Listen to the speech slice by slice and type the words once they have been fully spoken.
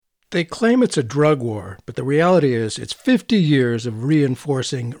They claim it's a drug war, but the reality is it's 50 years of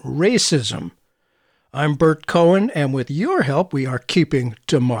reinforcing racism. I'm Bert Cohen, and with your help, we are keeping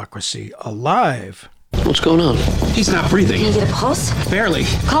democracy alive. What's going on? He's not breathing. Can you get a pulse? Barely.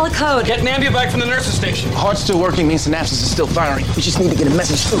 Call a code. Get Nambia back from the nurse's station. Heart's still working, means synapses is still firing. We just need to get a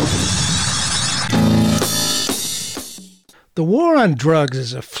message through. The war on drugs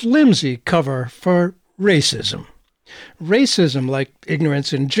is a flimsy cover for racism. Racism, like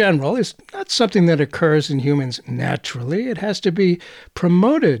ignorance in general, is not something that occurs in humans naturally. It has to be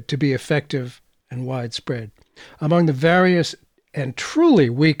promoted to be effective and widespread. Among the various and truly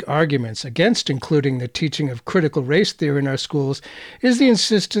weak arguments against including the teaching of critical race theory in our schools is the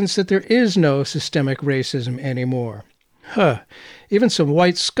insistence that there is no systemic racism anymore. Even some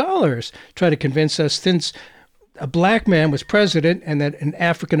white scholars try to convince us since a black man was president and that an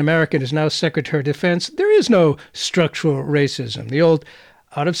African American is now Secretary of Defense, there is no structural racism, the old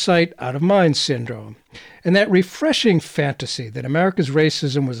out of sight, out of mind syndrome. And that refreshing fantasy that America's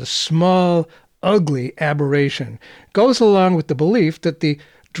racism was a small, ugly aberration goes along with the belief that the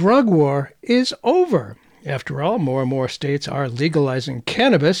drug war is over. After all, more and more states are legalizing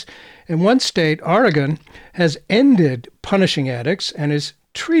cannabis, and one state, Oregon, has ended punishing addicts and is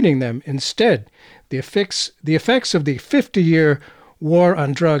treating them instead. The effects of the 50-year war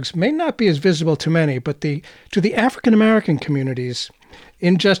on drugs may not be as visible to many, but to the African American communities,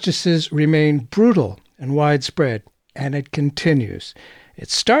 injustices remain brutal and widespread, and it continues. It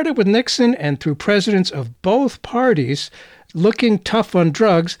started with Nixon, and through presidents of both parties looking tough on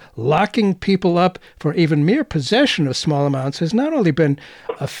drugs, locking people up for even mere possession of small amounts has not only been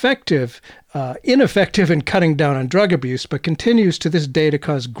ineffective in cutting down on drug abuse, but continues to this day to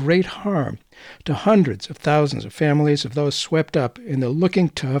cause great harm to hundreds of thousands of families of those swept up in the looking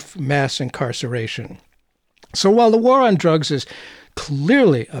tough mass incarceration. So while the war on drugs is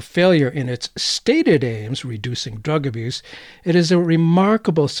clearly a failure in its stated aims, reducing drug abuse, it is a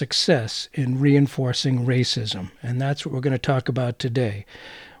remarkable success in reinforcing racism. And that's what we're going to talk about today.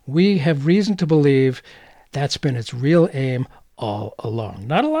 We have reason to believe that's been its real aim all along.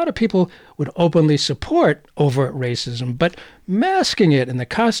 Not a lot of people would openly support overt racism, but masking it in the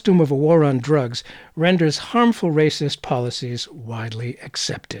costume of a war on drugs renders harmful racist policies widely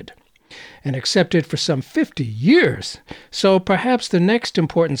accepted. And accepted for some 50 years. So perhaps the next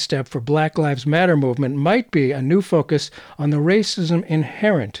important step for Black Lives Matter movement might be a new focus on the racism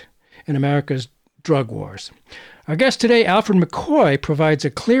inherent in America's drug wars. Our guest today, Alfred McCoy, provides a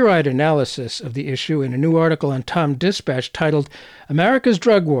clear-eyed analysis of the issue in a new article on Tom Dispatch titled America's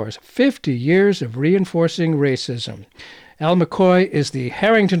Drug Wars, 50 Years of Reinforcing Racism. Al McCoy is the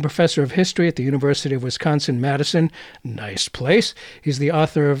Harrington Professor of History at the University of Wisconsin-Madison. Nice place. He's the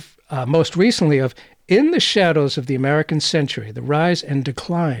author of most recently of In the Shadows of the American Century, The Rise and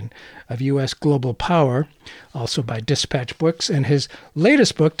Decline of U.S. Global Power, also by Dispatch Books. And his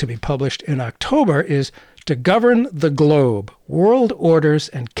latest book, to be published in October, is To Govern the Globe, World Orders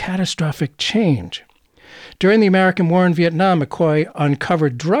and Catastrophic Change. During the American War in Vietnam, McCoy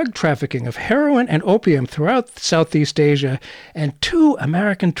uncovered drug trafficking of heroin and opium throughout Southeast Asia and 2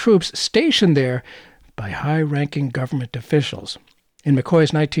 American troops stationed there by high-ranking government officials. In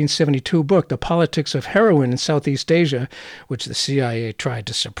McCoy's 1972 book, The Politics of Heroin in Southeast Asia, which the CIA tried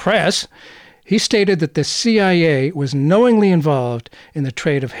to suppress, he stated that the CIA was knowingly involved in the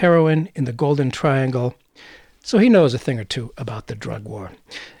trade of heroin in the Golden Triangle, so he knows a thing or two about the drug war.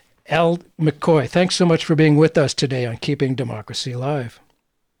 Al McCoy, thanks so much for being with us today on Keeping Democracy Alive.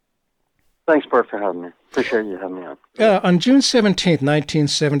 Thanks, Bert, for having me. Appreciate you having me on. On June 17th,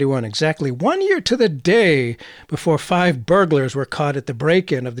 1971, exactly 1 year to the day before 5 burglars were caught at the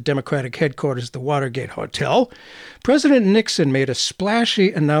break-in of the Democratic headquarters at the Watergate Hotel, President Nixon made a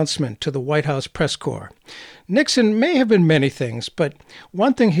splashy announcement to the White House press corps. Nixon may have been many things, but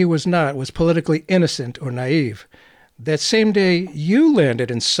one thing he was not was politically innocent or naive. That same day, you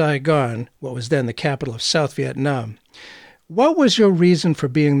landed in Saigon, what was then the capital of South Vietnam. What was your reason for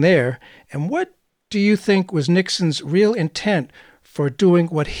being there, and what do you think was Nixon's real intent for doing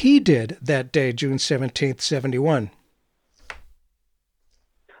what he did that day, June 17th, 71?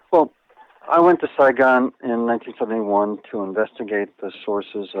 Well, I went to Saigon in 1971 to investigate the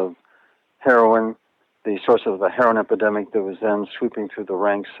sources of heroin, the source of the heroin epidemic that was then sweeping through the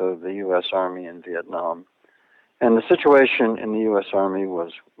ranks of the U.S. Army in Vietnam. And the situation in the U.S. Army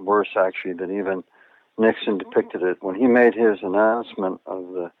was worse, actually, than even Nixon depicted it. When he made his announcement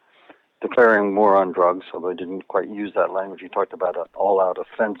of the declaring war on drugs, although he didn't quite use that language, he talked about an all-out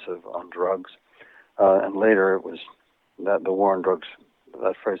offensive on drugs. And later it was that the war on drugs,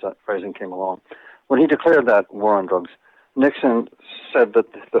 that phrasing came along. When he declared that war on drugs, Nixon said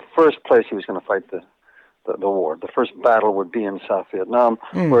that the first place he was going to fight the war, the first battle would be in South Vietnam,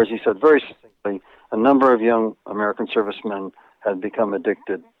 whereas he said very succinctly, a number of young American servicemen had become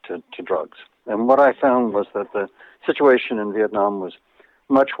addicted to drugs. And what I found was that the situation in Vietnam was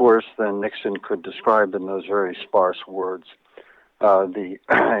much worse than Nixon could describe in those very sparse words. The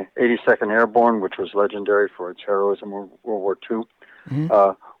 82nd Airborne, which was legendary for its heroism in World War II,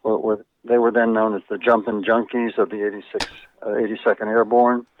 they were then known as the jumping junkies of the 82nd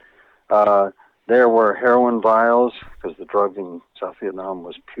Airborne. There were heroin vials, because the drug in South Vietnam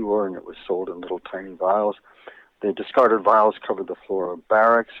was pure and it was sold in little tiny vials. The discarded vials covered the floor of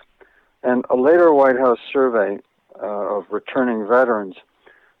barracks. And a later White House survey of returning veterans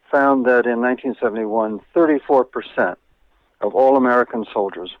found that in 1971, 34% of all American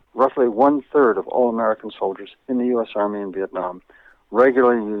soldiers, roughly one-third of all American soldiers in the U.S. Army in Vietnam,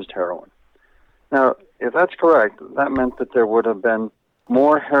 regularly used heroin. Now, if that's correct, that meant that there would have been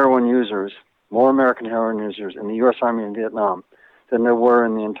more heroin users, more American heroin users in the U.S. Army in Vietnam than there were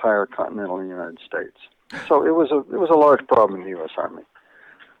in the entire continental United States. So it was a large problem in the U.S. Army.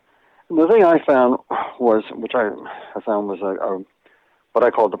 And the thing I found was, what I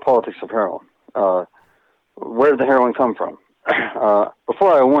called the politics of heroin. Where did the heroin come from?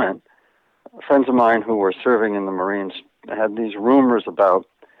 Before I went, friends of mine who were serving in the Marines had these rumors about,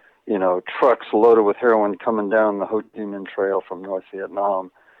 trucks loaded with heroin coming down the Ho Chi Minh Trail from North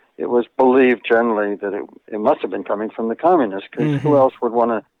Vietnam. It was believed generally that it must have been coming from the communists, because who else would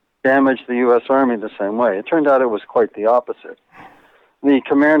want to damage the U.S. Army the same way? It turned out it was quite the opposite. The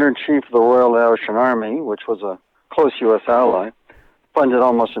Commander-in-Chief of the Royal Laotian Army, which was a close U.S. ally, funded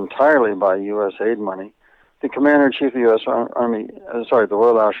almost entirely by U.S. aid money, the Commander-in-Chief of the U.S. Army, the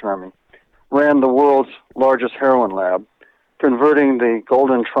Royal Laotian Army, ran the world's largest heroin lab, converting the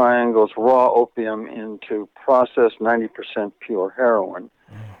Golden Triangle's raw opium into processed 90% pure heroin.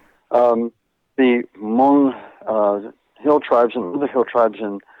 The Hmong hill tribes and other hill tribes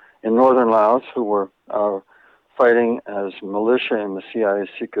in northern Laos, who were fighting as militia in the CIA's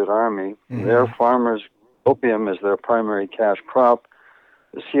secret army, their farmers, opium as their primary cash crop.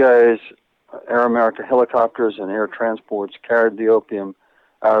 The CIA's Air America helicopters and air transports carried the opium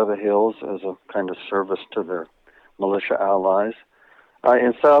out of the hills as a kind of service to their militia allies.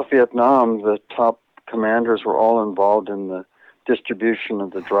 In South Vietnam, the top commanders were all involved in the distribution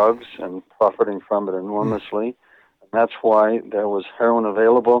of the drugs and profiting from it enormously. And that's why there was heroin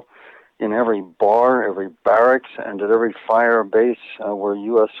available in every bar, every barracks, and at every fire base where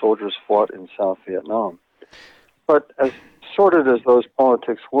U.S. soldiers fought in South Vietnam. But as sordid as those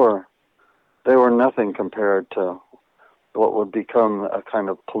politics were, they were nothing compared to what would become a kind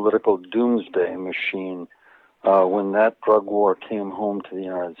of political doomsday machine when that drug war came home to the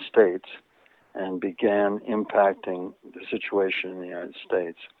United States and began impacting the situation in the United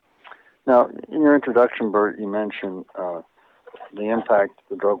States. Now, in your introduction, Bert, you mentioned the impact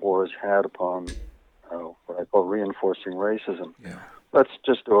the drug war has had upon what I call reinforcing racism. Yeah. Let's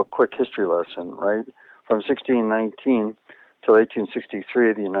just do a quick history lesson, right? From 1619 till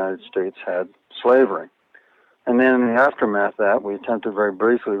 1863, the United States had slavery. And then in the aftermath of that, we attempted very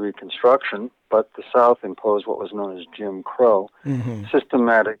briefly Reconstruction, but the South imposed what was known as Jim Crow,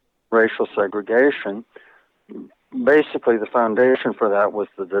 systematic racial segregation. Basically, the foundation for that was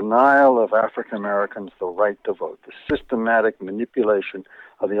the denial of African Americans the right to vote, the systematic manipulation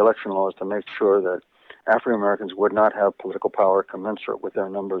of the election laws to make sure that African Americans would not have political power commensurate with their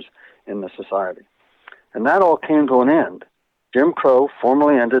numbers in the society. And that all came to an end. Jim Crow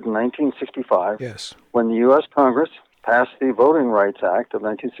formally ended in 1965 when the U.S. Congress passed the Voting Rights Act of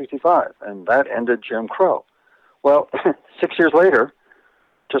 1965, and that ended Jim Crow. Well, 6 years later,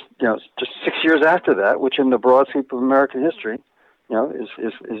 just 6 years after that, which in the broad sweep of American history,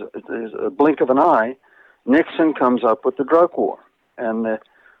 is a blink of an eye, Nixon comes up with the drug war, and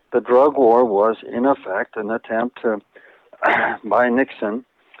the drug war was in effect an attempt by Nixon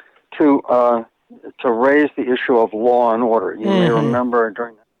to raise the issue of law and order. You may remember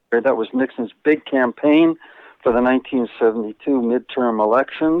during that period, that was Nixon's big campaign for the 1972 midterm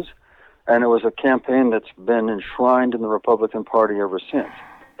elections, and it was a campaign that's been enshrined in the Republican Party ever since.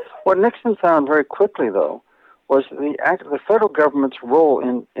 What Nixon found very quickly, though, was the federal government's role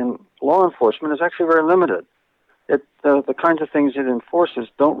in law enforcement is actually very limited. The kinds of things it enforces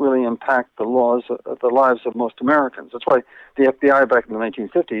don't really impact the lives of most Americans. That's why the FBI back in the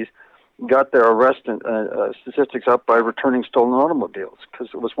 1950s got their arrest statistics up by returning stolen automobiles, because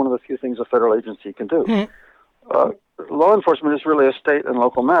it was one of the few things a federal agency can do. Law enforcement is really a state and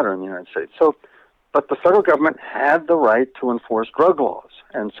local matter in the United States. But the federal government had the right to enforce drug laws,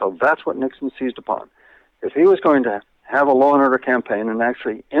 and so that's what Nixon seized upon. If he was going to have a law and order campaign and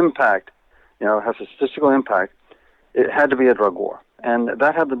actually impact, have a statistical impact, it had to be a drug war. And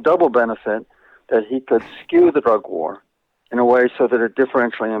that had the double benefit that he could skew the drug war in a way so that it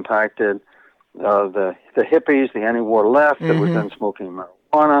differentially impacted the hippies, the anti-war left that was then smoking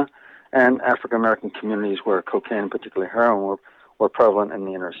marijuana, and African-American communities where cocaine, particularly heroin, were prevalent in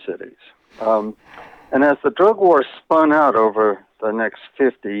the inner cities. And as the drug war spun out over the next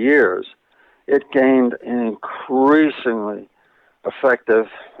 50 years, it gained an increasingly effective,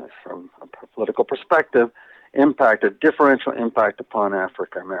 from a political perspective, impact, a differential impact upon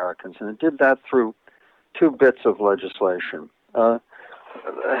African Americans. And it did that through two bits of legislation. Do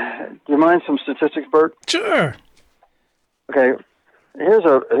you mind some statistics, Bert? Sure. Okay, here's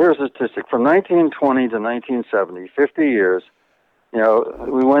a statistic. From 1920 to 1970, 50 years,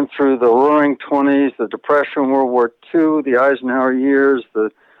 we went through the Roaring '20s, the Depression, World War II, the Eisenhower years,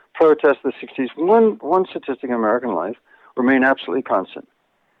 the protests of the '60s. One statistic in American life remained absolutely constant.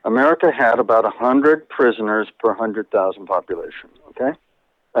 America had about 100 prisoners per 100,000 population, okay?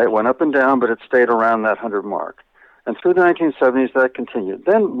 It went up and down, but it stayed around that 100 mark. And through the 1970s, that continued.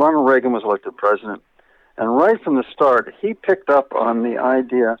 Then Ronald Reagan was elected president, and right from the start, he picked up on the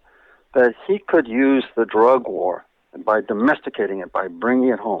idea that he could use the drug war by domesticating it, by bringing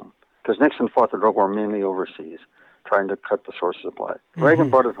it home, because Nixon fought the drug war mainly overseas, trying to cut the source of supply. Reagan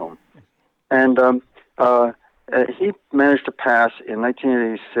brought it home. And he managed to pass, in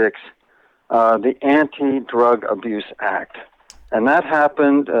 1986, the Anti-Drug Abuse Act. And that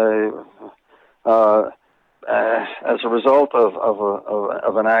happened as a result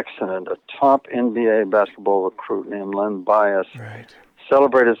of an accident. A top NBA basketball recruit named Len Bias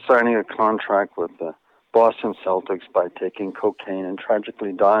celebrated signing a contract with the Boston Celtics by taking cocaine and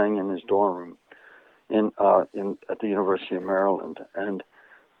tragically dying in his dorm room at the University of Maryland. And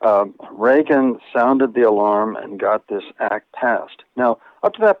Reagan sounded the alarm and got this act passed. Now,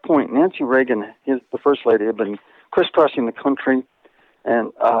 up to that point, Nancy Reagan, the First Lady, had been crisscrossing the country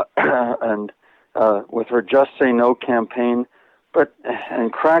and with her Just Say No campaign,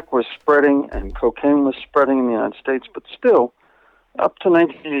 and crack was spreading and cocaine was spreading in the United States, but still, up to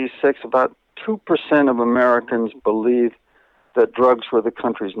 1986, about 2% of Americans believed that drugs were the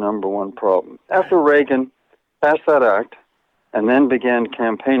country's number one problem. After Reagan passed that act and then began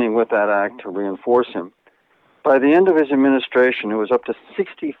campaigning with that act to reinforce him, by the end of his administration, it was up to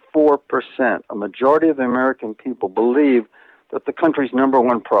 64%. A majority of the American people believed that the country's number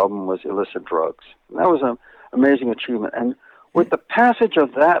one problem was illicit drugs. And that was an amazing achievement. And with the passage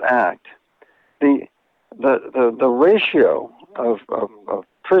of that act, the ratio of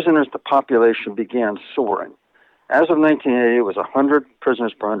prisoners to population began soaring. As of 1980, it was 100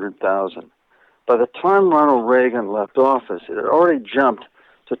 prisoners per 100,000. By the time Ronald Reagan left office, it had already jumped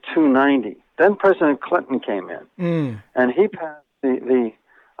to 290. Then President Clinton came in, and he passed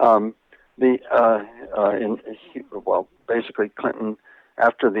basically Clinton,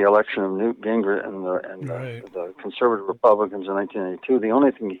 after the election of Newt Gingrich and the conservative Republicans in 1982, the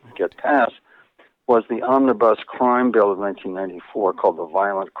only thing he could get passed was the Omnibus Crime Bill of 1994 called the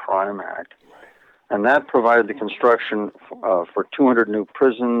Violent Crime Act. And that provided the construction for 200 new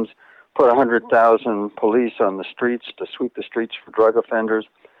prisons, put 100,000 police on the streets to sweep the streets for drug offenders.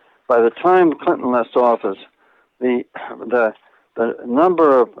 By the time Clinton left office, the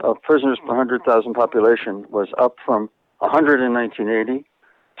number of prisoners per 100,000 population was up from 100 in 1980,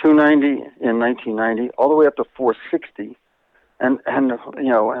 290 in 1990, all the way up to 460. And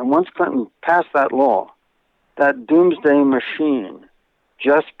once Clinton passed that law, that doomsday machine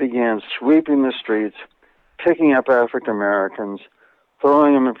just began sweeping the streets, picking up African Americans,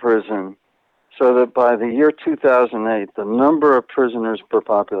 throwing them in prison, so that by the year 2008, the number of prisoners per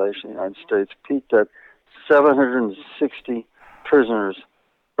population in the United States peaked at 760 prisoners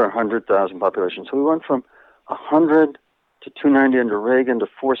per 100,000 population. So we went from 100 to 290 under Reagan to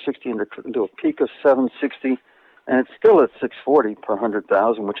 460 into a peak of 760, and it's still at 640 per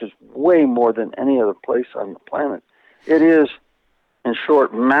 100,000, which is way more than any other place on the planet. It is, in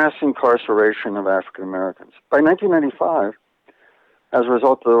short, mass incarceration of African Americans. By 1995, as a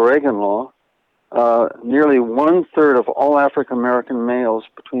result of the Reagan law, nearly one-third of all African American males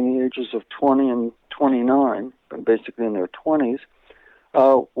between the ages of 20 and 29, basically in their 20s,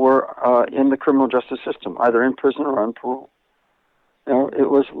 were in the criminal justice system, either in prison or on parole. It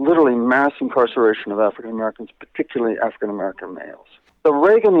was literally mass incarceration of African Americans, particularly African American males. The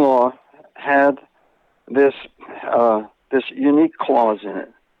Reagan law had this unique clause in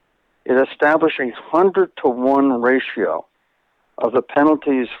it. It established a 100-to-1 ratio of the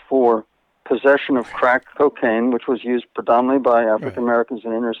penalties for possession of crack cocaine, which was used predominantly by African Americans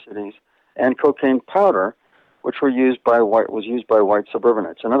in inner cities, and cocaine powder, which was used by white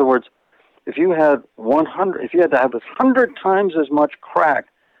suburbanites. In other words, if you had to have 100 times as much crack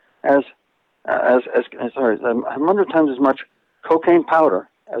as 100 times as much cocaine powder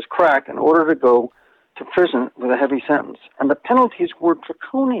as crack in order to go to prison with a heavy sentence, and the penalties were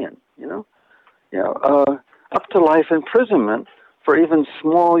draconian. Up to life imprisonment for even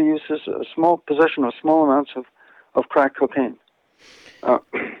small possession of small amounts of crack cocaine.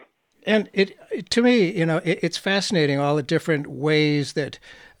 And to me, it's fascinating all the different ways that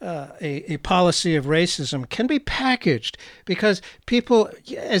a policy of racism can be packaged, because people,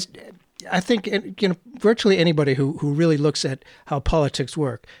 as I think, virtually anybody who really looks at how politics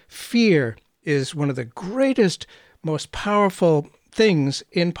work, fear is one of the greatest, most powerful things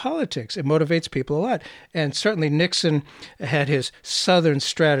in politics. It motivates people a lot. And certainly Nixon had his Southern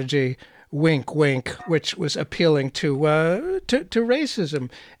strategy, wink, wink, which was appealing to racism.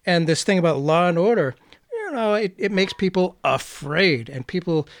 And this thing about law and order, it makes people afraid, and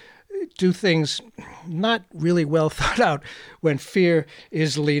people do things not really well thought out when fear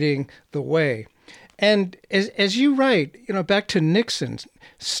is leading the way. And as you write, back to Nixon,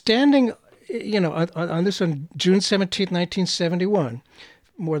 standing, on June 17th, 1971,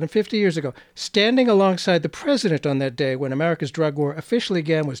 more than 50 years ago, standing alongside the president on that day when America's drug war officially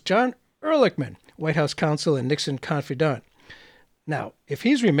began was John Ehrlichman, White House counsel and Nixon confidant. Now, if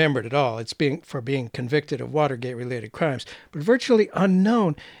he's remembered at all, it's for being convicted of Watergate-related crimes. But virtually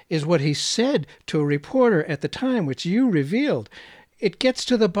unknown is what he said to a reporter at the time, which you revealed. It gets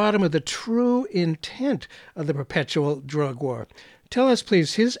to the bottom of the true intent of the perpetual drug war. Tell us,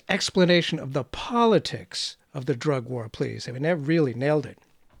 please, his explanation of the politics of the drug war, please. I mean, that really nailed it.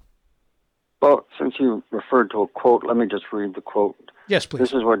 Well, since you referred to a quote, let me just read the quote. Yes, please.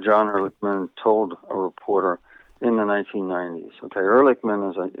 This is what John Ehrlichman told a reporter in the 1990s. Okay,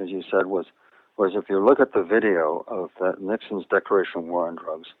 Ehrlichman, as you said, was if you look at the video of Nixon's declaration of war on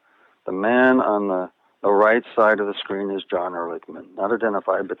drugs, the man on the right side of the screen is John Ehrlichman, not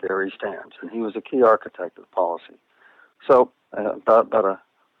identified, but there he stands, and he was a key architect of policy. So about a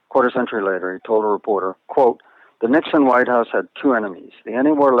quarter century later, he told a reporter, quote, "The Nixon White House had two enemies, the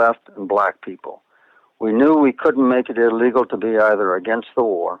anti-war left and black people. We knew we couldn't make it illegal to be either against the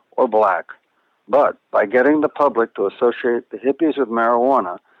war or black. But by getting the public to associate the hippies with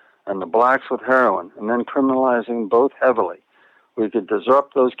marijuana and the blacks with heroin, and then criminalizing both heavily, we could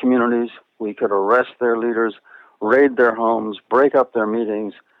disrupt those communities, we could arrest their leaders, raid their homes, break up their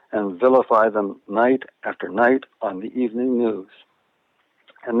meetings, and vilify them night after night on the evening news."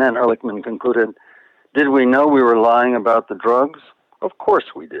 And then Ehrlichman concluded, "Did we know we were lying about the drugs? Of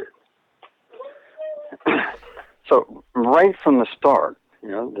course we did." So right from the start,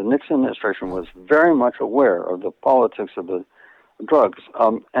 the Nixon administration was very much aware of the politics of the drugs.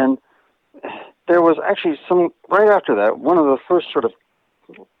 And there was actually right after that, one of the first sort of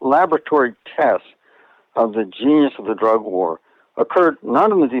laboratory tests of the genius of the drug war occurred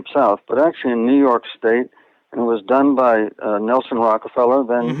not in the Deep South, but actually in New York State, and it was done by Nelson Rockefeller,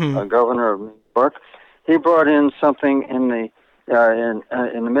 then governor of New York. He brought in something in the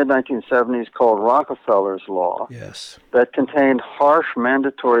mid-1970s called Rockefeller's Law, yes, that contained harsh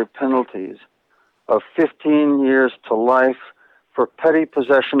mandatory penalties of 15 years to life for petty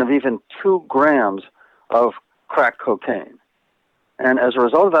possession of even 2 grams of crack cocaine. And as a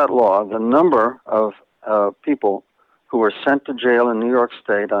result of that law, the number of people who were sent to jail in New York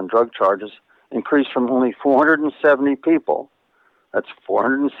State on drug charges increased from only 470 people, that's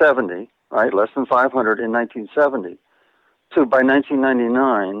 470, right, less than 500 in 1970, to by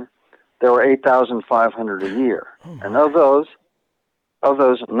 1999, there were 8,500 a year. And of those,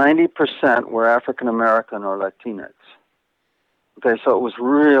 90% were African American or Latinx. Okay, so it was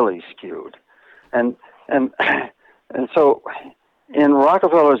really skewed. And so in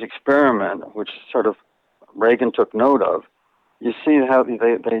Rockefeller's experiment, which sort of Reagan took note of, you see how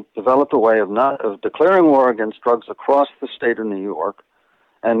they developed a way of declaring war against drugs across the state of New York,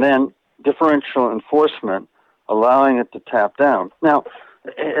 and then differential enforcement, allowing it to tap down. Now,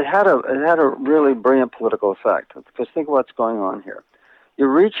 it had a really brilliant political effect, because think of what's going on here. You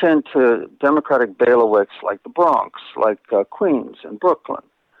reach into Democratic bailiwicks like the Bronx, like Queens and Brooklyn.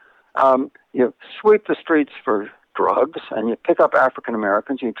 You sweep the streets for drugs, and you pick up African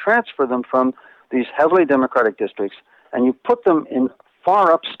Americans. You transfer them from these heavily Democratic districts, and you put them in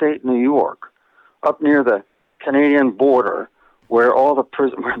far upstate New York, up near the Canadian border, where all the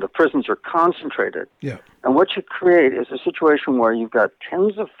prisons are concentrated. Yeah. And what you create is a situation where you've got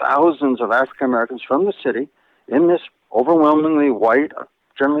tens of thousands of African Americans from the city in this overwhelmingly white,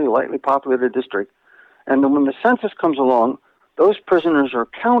 generally lightly populated district. And then when the census comes along, those prisoners are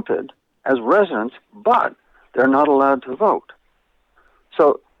counted as residents, but they're not allowed to vote.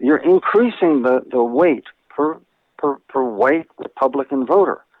 So you're increasing the weight per white Republican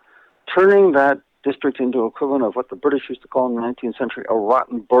voter, turning that district into equivalent of what the British used to call in the 19th century a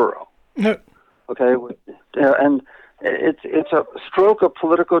rotten borough. No. Okay, and it's a stroke of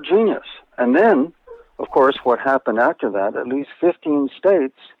political genius. And then, of course, what happened after that? At least 15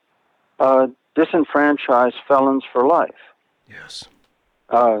 states disenfranchised felons for life. Yes.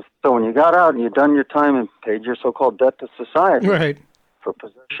 So when you got out and you'd done your time and paid your so-called debt to society Right. for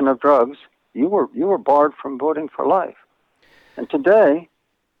possession of drugs, you were barred from voting for life. And today,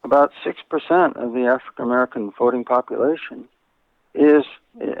 about 6% of the African American voting population is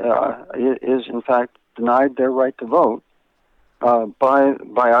in fact denied their right to vote by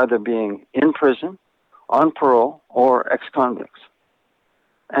either being in prison, on parole, or ex-convicts.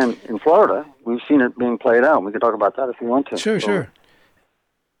 And in Florida, we've seen it being played out. We can talk about that if you want to. Sure.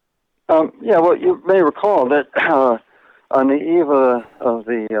 Well, you may recall that on the eve of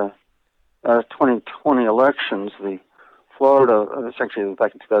the 2020 elections, the Florida, actually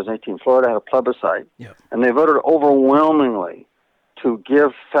back in 2018, Florida had a plebiscite, and they voted overwhelmingly to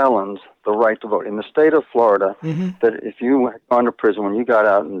give felons the right to vote. In the state of Florida, that if you had gone to prison, when you got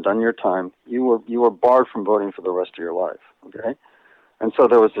out and done your time, you were barred from voting for the rest of your life, okay? And so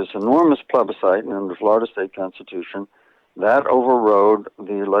there was this enormous plebiscite in the Florida state constitution that overrode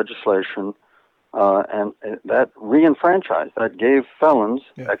the legislation and that re-enfranchised, that gave felons,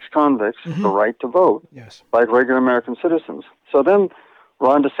 ex-convicts, the right to vote like regular American citizens. So then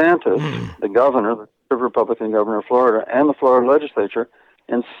Ron DeSantis, the governor, the Republican governor of Florida, and the Florida legislature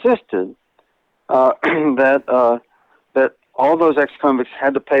insisted that all those ex-convicts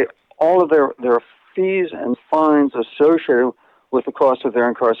had to pay all of their fees and fines associated with the cost of their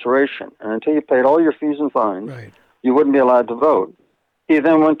incarceration. And until you paid all your fees and fines, you wouldn't be allowed to vote. He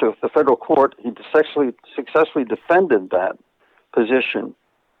then went to the federal court. He successfully defended that position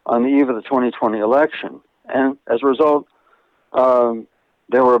on the eve of the 2020 election. And as a result,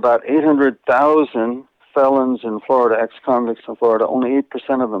 there were about 800,000 felons in Florida, ex-convicts in Florida. Only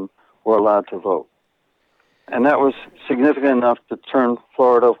 8% of them were allowed to vote. And that was significant enough to turn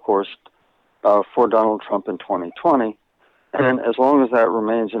Florida, of course, for Donald Trump in 2020. And as long as that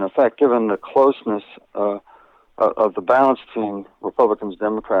remains in effect, given the closeness of the balance between Republicans,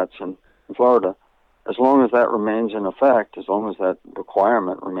 Democrats in Florida, as long as that remains in effect, as long as that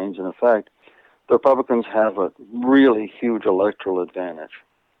requirement remains in effect, the Republicans have a really huge electoral advantage.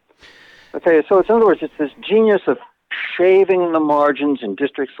 Okay, so it's, in other words, it's this genius of shaving the margins in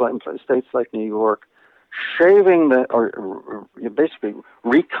districts like states like New York, shaving or basically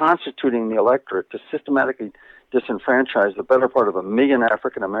reconstituting the electorate to systematically disenfranchise the better part of 1 million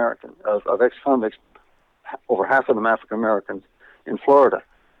African Americans of ex-convicts, over half of them African Americans in Florida,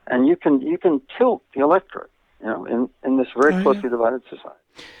 and you can tilt the electorate, in this very closely divided society.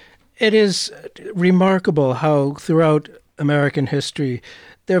 It is remarkable how throughout American history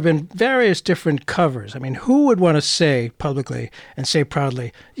there have been various different covers. I mean, who would want to say publicly and say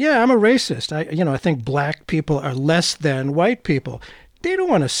proudly, "Yeah, I'm a racist. I think black people are less than white people." They don't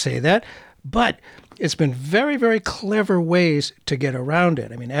want to say that, but it's been very, very clever ways to get around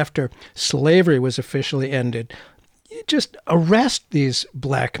it. I mean, after slavery was officially ended, you just arrest these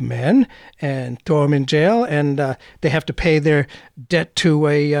black men and throw them in jail, and they have to pay their debt to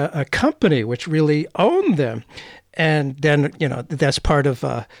a company which really owned them. And then, that's part of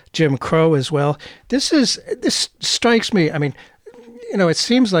Jim Crow as well. This strikes me. I mean, it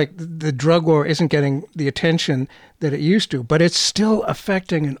seems like the drug war isn't getting the attention that it used to, but it's still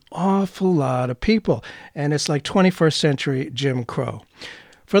affecting an awful lot of people. And it's like 21st century Jim Crow.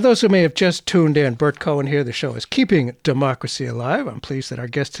 For those who may have just tuned in, Bert Cohen here. The show is Keeping Democracy Alive. I'm pleased that our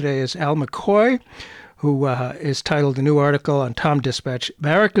guest today is Al McCoy, who is titled a new article on Tom Dispatch,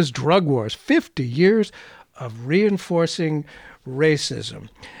 America's Drug Wars, 50 Years of Reinforcing Racism.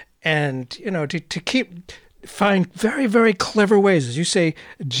 And, to find very, very clever ways, as you say,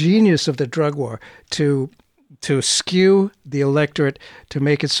 genius of the drug war, to skew the electorate, to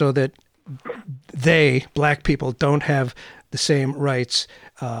make it so that black people, don't have the same rights.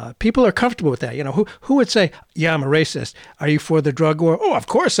 People are comfortable with that. Who would say, "Yeah, I'm a racist. Are you for the drug war?" "Oh, of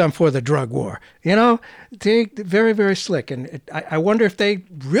course I'm for the drug war." They very, very slick. And I wonder if they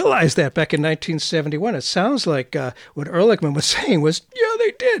realized that back in 1971. It sounds like what Ehrlichman was saying was, yeah,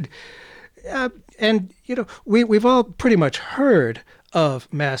 they did. And, we've all pretty much heard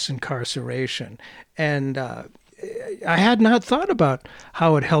of mass incarceration. And I had not thought about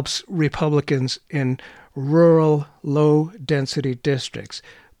how it helps Republicans in rural, low-density districts.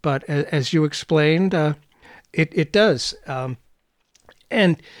 But as you explained, it does.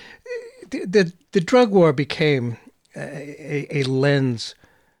 And the drug war became a lens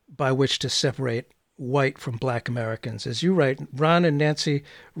by which to separate white from black Americans. As you write, Ron and Nancy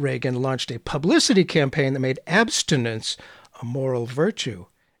Reagan launched a publicity campaign that made abstinence a moral virtue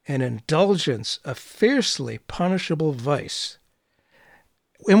and indulgence a fiercely punishable vice.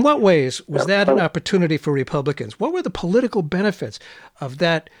 In what ways was that an opportunity for Republicans? What were the political benefits of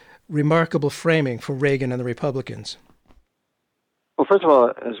that remarkable framing for Reagan and the Republicans? Well, first of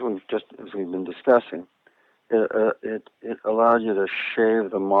all, as we've been discussing, it allowed you to shave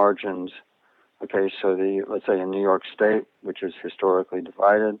the margins. Okay, so let's say in New York State, which is historically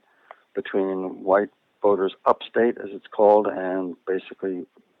divided between white voters upstate, as it's called, and basically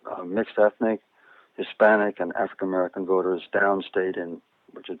mixed ethnic, Hispanic, and African American voters downstate,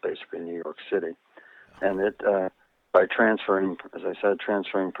 which is basically New York City, and it by transferring, as I said,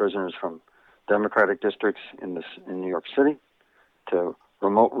 transferring prisoners from Democratic districts in New York City to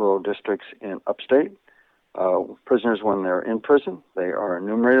remote rural districts in upstate. Prisoners, when they're in prison, they are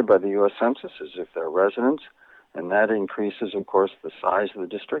enumerated by the U.S. Census as if they're residents, and that increases, of course, the size of the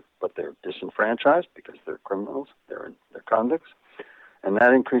district, but they're disenfranchised because they're criminals, they're convicts, and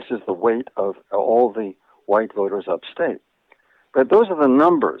that increases the weight of all the white voters upstate. But those are the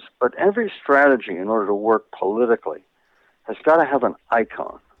numbers, but every strategy in order to work politically has got to have an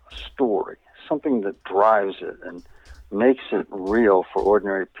icon, a story, something that drives it and makes it real for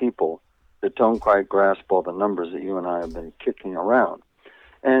ordinary people that don't quite grasp all the numbers that you and I have been kicking around.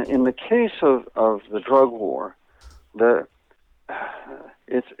 And in the case of the drug war,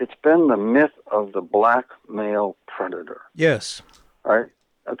 it's been the myth of the black male predator. Yes. Right?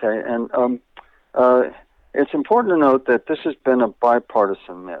 Okay, and it's important to note that this has been a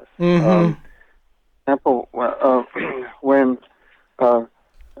bipartisan myth. Mm-hmm. Example, when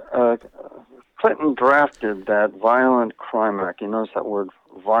Clinton drafted that Violent Crime Act, you notice that word,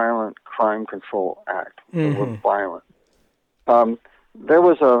 Violent Crime Control Act, the word violent. There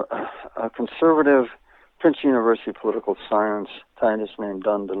was a conservative Princeton University political science scientist named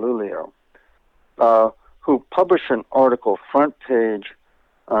Don DeLulio, who published an article, front page,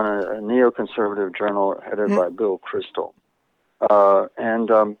 on a neoconservative journal headed by Bill Kristol, and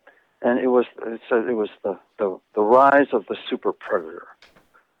it said it was the rise of the super predator.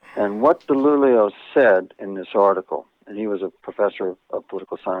 And what DeLulio said in this article, and he was a professor of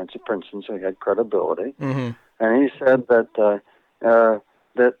political science at Princeton, so he had credibility, and he said that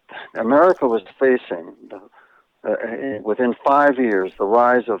that America was facing, within 5 years, the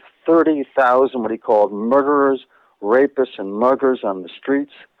rise of 30,000 what he called murderers, rapists, and muggers on the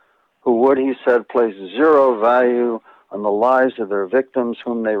streets, who would, he said, place zero value on the lives of their victims,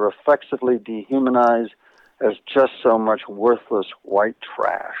 whom they reflexively dehumanize as just so much worthless white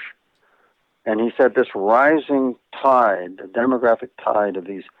trash. And he said this rising tide, the demographic tide of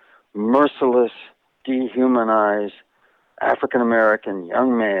these merciless, dehumanized African-American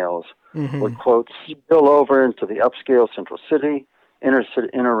young males would, quote, spill over into the upscale central city,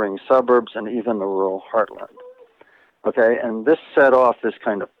 inner ring suburbs, and even the rural heartland. Okay, and this set off this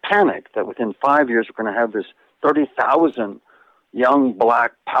kind of panic that within 5 years we're going to have this 30,000 young,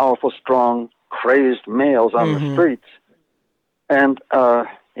 black, powerful, strong, crazed males on the streets. And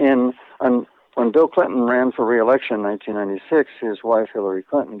when Bill Clinton ran for re-election in 1996, his wife Hillary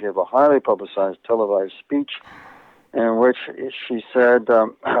Clinton gave a highly publicized televised speech in which she said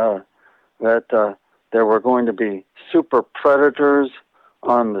that there were going to be super predators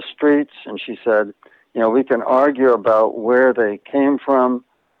on the streets, and she said, you know, we can argue about where they came from,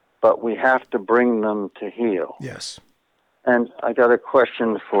 but we have to bring them to heel. Yes. And I got a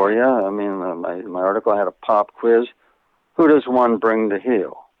question for you. I mean, my article had a pop quiz. Who does one bring to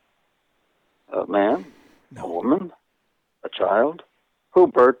heel? A man? No. A woman? A child? Who,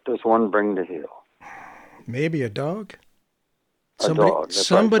 Bert, does one bring to heel? Maybe a dog? A dog.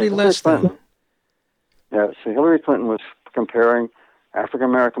 Somebody right. Less than. Yeah, so Hillary Clinton was comparing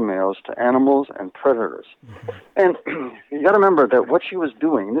African-American males to animals and predators. And you got to remember that what she was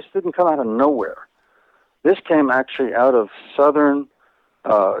doing, this didn't come out of nowhere. This came actually out of Southern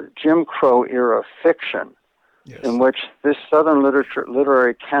Jim Crow era fiction, in which this Southern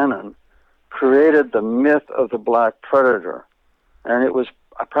literary canon created the myth of the black predator. And it was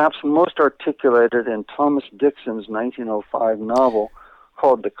perhaps most articulated in Thomas Dixon's 1905 novel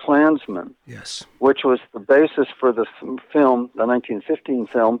called The Klansman, which was the basis for the film, the 1915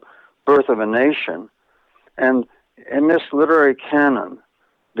 film, Birth of a Nation. And in this literary canon,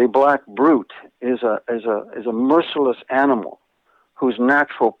 the black brute is a merciless animal whose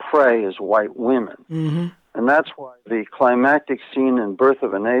natural prey is white women. And that's why the climactic scene in Birth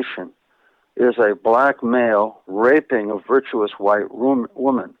of a Nation is a black male raping a virtuous white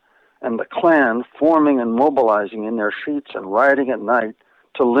woman. and the Klan forming and mobilizing in their sheets and rioting at night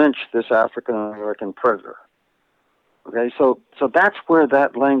to lynch this African American predator. Okay, so that's where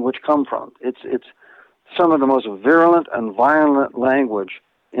that language come from. It's some of the most virulent and violent language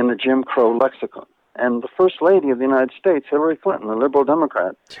in the Jim Crow lexicon. And the First Lady of the United States, Hillary Clinton, a liberal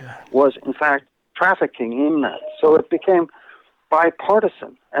Democrat, was in fact trafficking in that. So it became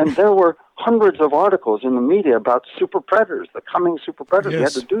bipartisan. And there were hundreds of articles in the media about super predators, the coming super predators.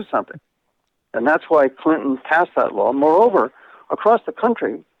 Yes. You had to do something. And that's why Clinton passed that law. Moreover, across the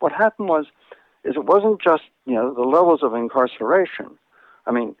country, what happened is it wasn't just, the levels of incarceration.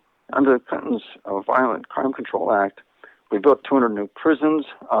 I mean, under Clinton's Violent Crime Control Act, we built 200 new prisons.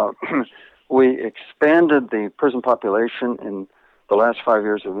 We expanded the prison population in the last 5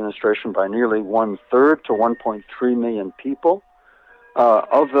 years of administration by nearly 1/3 to 1.3 million people.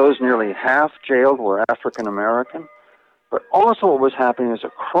 Of those, nearly half jailed were African American. But also what was happening is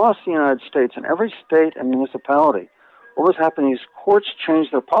across the United States, in every state and municipality, what was happening is courts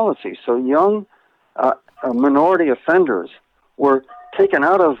changed their policy. So young minority offenders were taken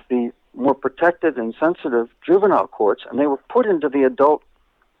out of the more protected and sensitive juvenile courts, and they were put into the adult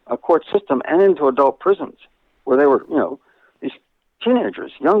court system and into adult prisons, where they were, these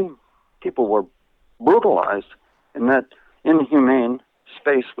teenagers, young people were brutalized in that inhumane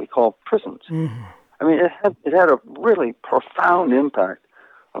space we call prisons. Mm-hmm. I mean, it had a really profound impact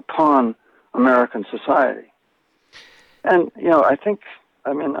upon American society. And, I think,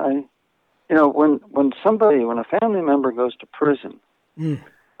 when a family member goes to prison, the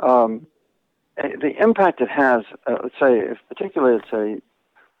impact it has, let's say,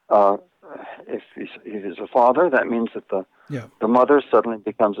 if he's a father, that means that the mother suddenly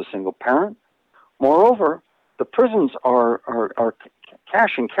becomes a single parent. Moreover, the prisons are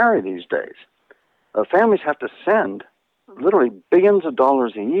cash and carry these days. Families have to send literally billions of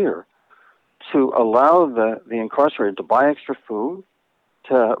dollars a year to allow the incarcerated to buy extra food,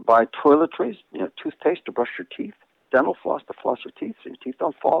 to buy toiletries, toothpaste to brush your teeth, dental floss to floss your teeth so your teeth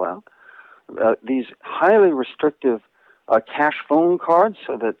don't fall out. These highly restrictive cash phone cards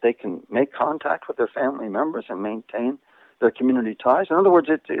so that they can make contact with their family members and maintain their community ties. In other words,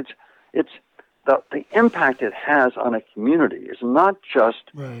 it's the impact it has on a community is not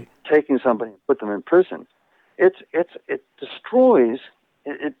just taking somebody and put them in prison. It destroys,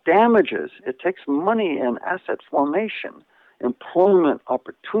 it damages, it takes money and asset formation, employment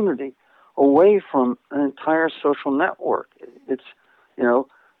opportunity away from an entire social network. It's,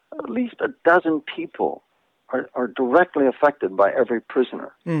 at least a dozen people are directly affected by every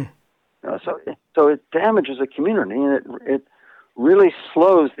prisoner. So it damages a community, and it really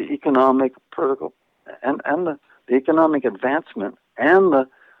slows the economic, political, and the economic advancement and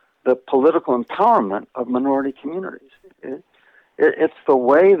the political empowerment of minority communities. It's the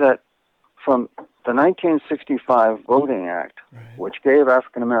way that from the 1965 Voting Act, which gave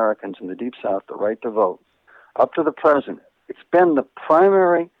African Americans in the Deep South the right to vote, up to the present, it's been the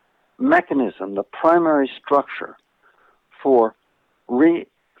primary mechanism, the primary structure for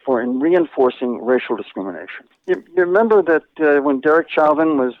reinforcing racial discrimination. You remember that when Derek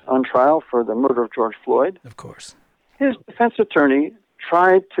Chauvin was on trial for the murder of George Floyd? Of course. His defense attorney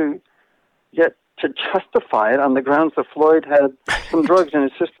tried to justify it on the grounds that Floyd had some drugs in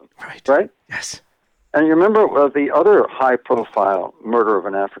his system. Right? Yes. And you remember the other high-profile murder of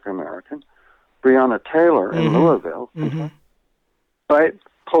an African-American, Breonna Taylor in Louisville, right?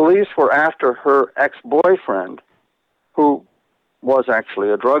 Police were after her ex-boyfriend, who was actually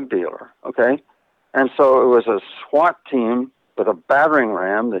a drug dealer, okay? And so it was a SWAT team with a battering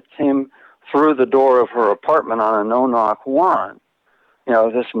ram that came through the door of her apartment on a no-knock warrant.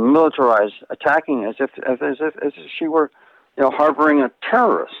 This militarized attacking as if she were, harboring a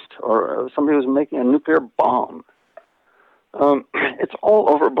terrorist or somebody who was making a nuclear bomb. It's all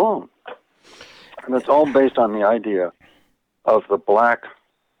overblown. And it's all based on the idea of the black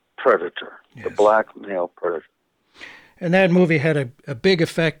predator, the black male predator. And that movie had a big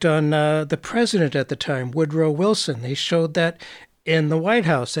effect on the president at the time, Woodrow Wilson. They showed that in the White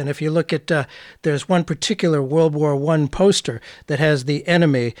House. And if you look at, there's one particular World War I poster that has the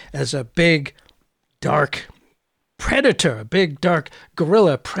enemy as a big, dark predator, a big, dark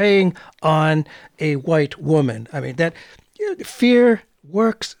gorilla preying on a white woman. I mean, that fear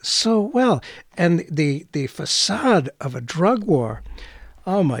works so well. And the facade of a drug war,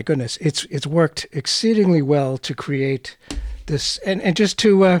 oh my goodness, it's worked exceedingly well to create this and just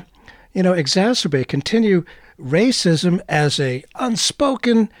to exacerbate, continue racism as a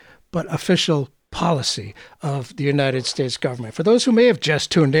unspoken but official policy of the United States government. For those who may have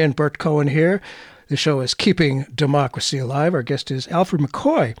just tuned in, Bert Cohen here. The show is Keeping Democracy Alive. Our guest is Alfred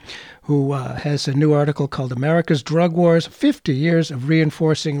McCoy, who has a new article called America's Drug Wars, 50 Years of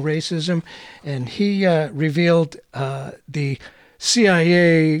Reinforcing Racism. And he revealed the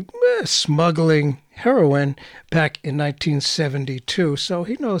CIA smuggling heroin back in 1972. So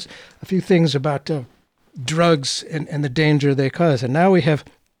he knows a few things about drugs and the danger they cause. And now we have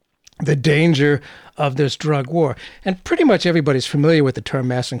the danger of this drug war. And pretty much everybody's familiar with the term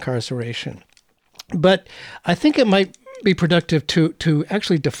mass incarceration. But I think it might be productive to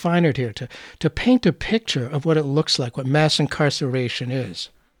actually define it here, to paint a picture of what it looks like, what mass incarceration is.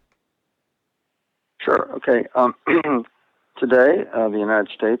 Sure. Okay. Today, the United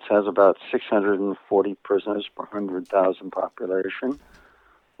States has about 640 prisoners per 100,000 population.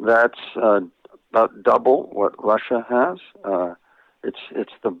 That's about double what Russia has.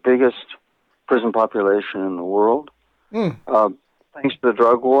 It's the biggest prison population in the world. Thanks to the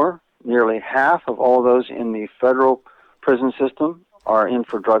drug war, nearly half of all those in the federal prison system are in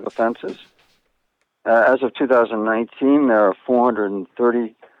for drug offenses. As of 2019, there are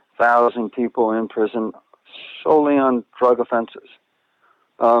 430,000 people in prison solely on drug offenses.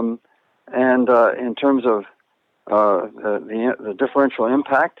 And in terms of the differential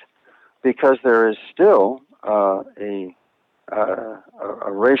impact, because there is still a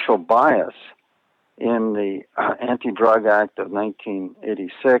racial bias in the Anti-Drug Act of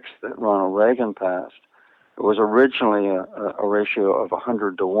 1986 that Ronald Reagan passed. It was originally a ratio of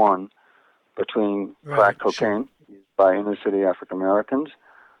 100 to 1 between crack cocaine used by inner-city African Americans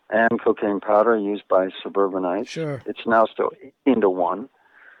and cocaine powder used by suburbanites. Sure. It's now still 18 to 1.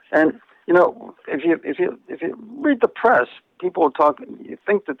 And you know, if you read the press, people talk. You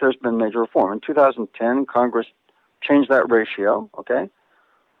think that there's been major reform. In 2010, Congress changed that ratio. Okay,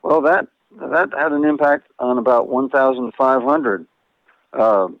 well that had an impact on about 1,500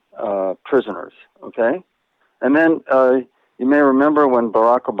 prisoners. Okay, and then you may remember when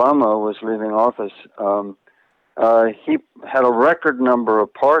Barack Obama was leaving office, he had a record number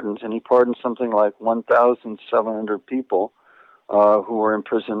of pardons, and he pardoned something like 1,700 people who were in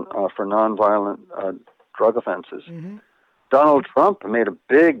prison for nonviolent drug offenses. Mm-hmm. Donald Trump made a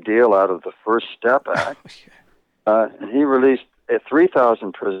big deal out of the First Step Act, and he released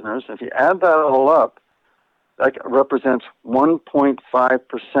 3,000 prisoners. If you add that all up, that represents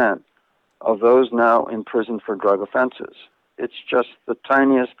 1.5% of those now in prison for drug offenses. It's just the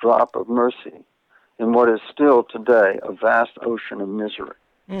tiniest drop of mercy in what is still today a vast ocean of misery.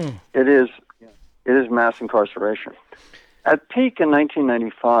 It is mass incarceration. At peak in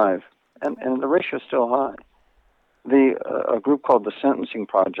 1995, and the ratio is still high, a group called the Sentencing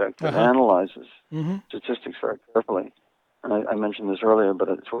Project that analyzes statistics very carefully, and I mentioned this earlier, but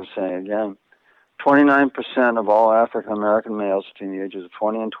it's worth saying again, 29% of all African American males between the ages of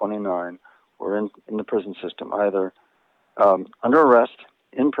 20 and 29 were in the prison system, either under arrest,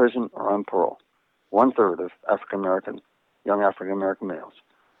 in prison, or on parole. 1/3 of young African American males,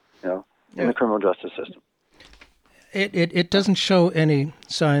 in the criminal justice system. It doesn't show any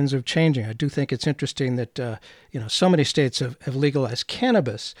signs of changing. I do think it's interesting that so many states have legalized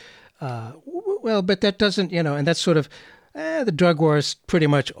cannabis. Well, but that doesn't and that's sort of the drug war is pretty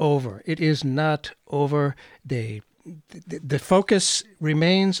much over. It is not over. The focus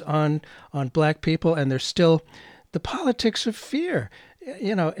remains on black people, and there's still the politics of fear.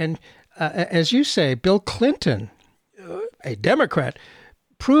 And as you say, Bill Clinton, a Democrat,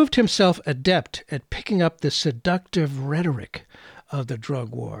 proved himself adept at picking up the seductive rhetoric of the drug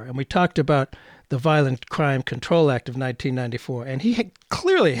war. And we talked about the Violent Crime Control Act of 1994, and he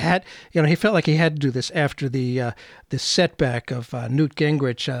clearly had, he felt like he had to do this after the setback of Newt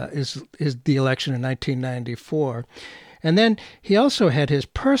Gingrich is the election in 1994. And then he also had his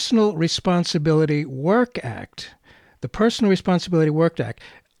Personal Responsibility Work Act, the Personal Responsibility Work Act.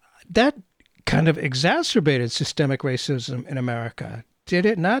 That kind of exacerbated systemic racism in America. Did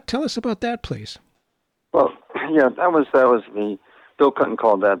it not? Tell us about that, please. Well, yeah, that was the Bill Clinton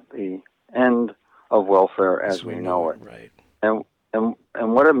called that the end of welfare as we know it. Right. And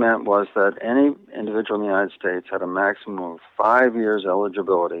what it meant was that any individual in the United States had a maximum of 5 years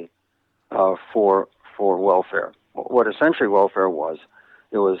eligibility for welfare. What essentially welfare was,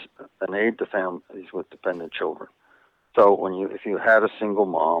 it was an aid to families with dependent children. So if you had a single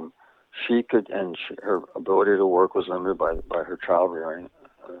mom, she could, and her ability to work was limited by her child rearing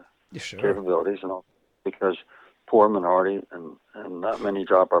capabilities, and all, because poor, minority, and not many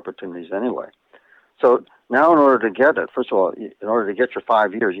job opportunities anyway. So now, in order to get it, first of all, in order to get your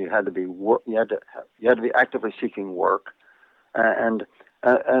 5 years, you had to be actively seeking work, and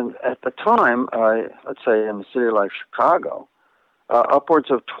at the time, let's say in a city like Chicago, upwards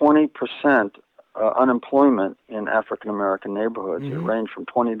of 20% unemployment in African American neighborhoods. It ranged from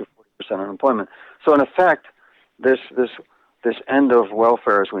 20 to 40% unemployment. So in effect, this end of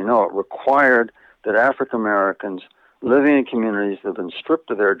welfare, as we know it, required that African Americans living in communities that have been stripped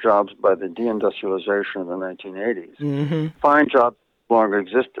of their jobs by the deindustrialization of the 1980s find jobs that no longer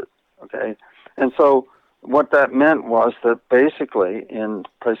existed. Okay, and so what that meant was that basically in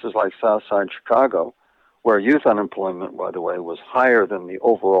places like Southside Chicago, where youth unemployment, by the way, was higher than the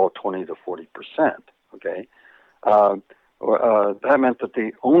overall 20 to 40%. Okay, that meant that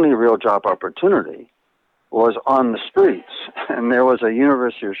the only real job opportunity was on the streets, and there was a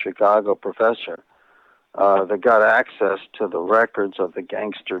University of Chicago professor that got access to the records of the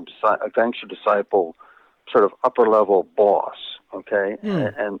gangster disciple, sort of upper level boss. Okay,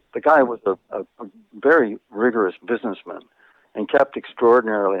 and the guy was a very rigorous businessman and kept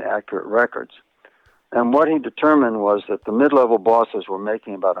extraordinarily accurate records. And what he determined was that the mid-level bosses were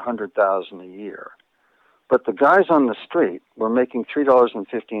making about $100,000 a year, but the guys on the street were making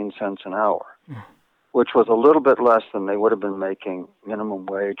 $3.15 an hour, which was a little bit less than they would have been making minimum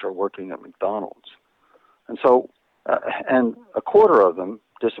wage or working at McDonald's. And so, and a quarter of them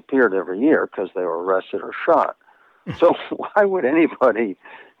disappeared every year because they were arrested or shot. So why would anybody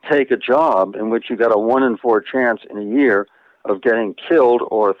take a job in which you got a 1 in 4 chance in a year of getting killed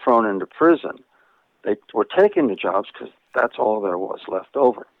or thrown into prison? They were taking the jobs because that's all there was left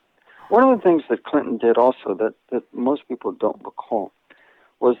over. One of the things that Clinton did also that most people don't recall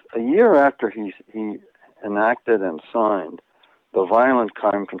was a year after he enacted and signed the Violent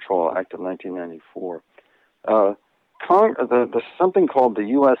Crime Control Act of 1994, there's something called the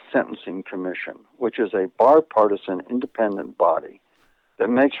U.S. Sentencing Commission, which is a bipartisan independent body that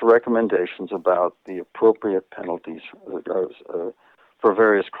makes recommendations about the appropriate penalties for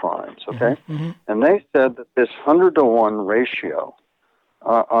various crimes, okay? And they said that this 100-to-1 ratio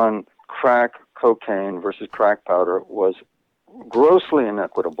on crack cocaine versus crack powder was grossly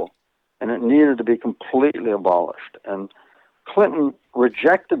inequitable, and it needed to be completely abolished. And Clinton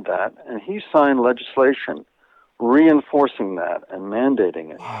rejected that, and he signed legislation reinforcing that and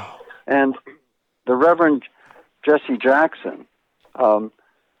mandating it. Wow. And the Reverend Jesse Jackson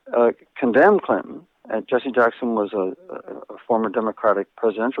condemned Clinton. And Jesse Jackson was a former Democratic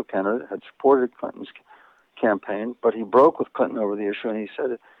presidential candidate, had supported Clinton's campaign, but he broke with Clinton over the issue, and he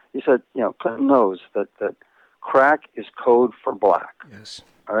said, you know, Clinton knows that crack is code for black. Yes.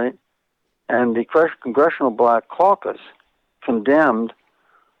 All right? And the Congressional Black Caucus condemned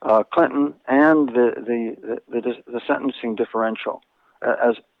Clinton and the sentencing differential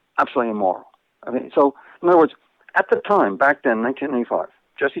as absolutely immoral. I mean, so in other words, at the time, back then, 1985,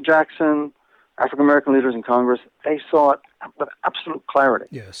 Jesse Jackson, African American leaders in Congress, they saw it with absolute clarity.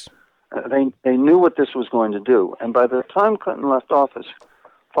 Yes. They knew what this was going to do. And by the time Clinton left office,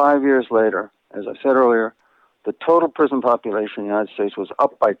 5 years later, as I said earlier, the total prison population in the United States was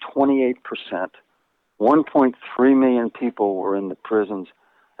up by 28%. 1.3 million people were in the prisons,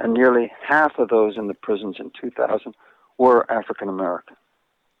 and nearly half of those in the prisons in 2000 were African American.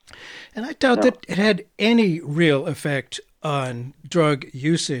 And I doubt that it had any real effect on drug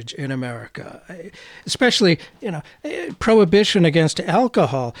usage in America, especially, prohibition against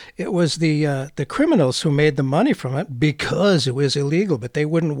alcohol. It was the criminals who made the money from it because it was illegal, but they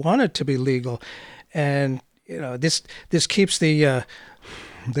wouldn't want it to be legal. And, this keeps the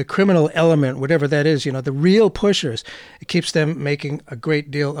criminal element, whatever that is, the real pushers, it keeps them making a great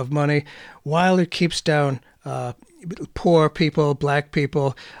deal of money while it keeps down poor people, black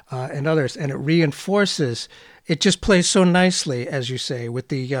people, and others. And it reinforces, it just plays so nicely, as you say, with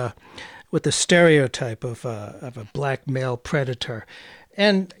the stereotype of a black male predator.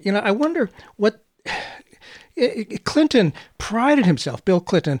 And, I wonder what Clinton prided himself, Bill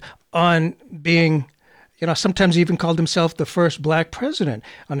Clinton, on being, sometimes he even called himself the first black president,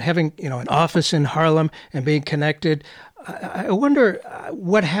 on having, an office in Harlem and being connected. I wonder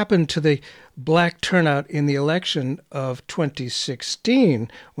what happened to the black turnout in the election of 2016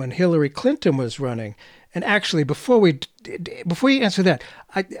 when Hillary Clinton was running. And actually, before you answer that,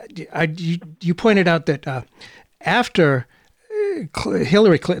 you pointed out that after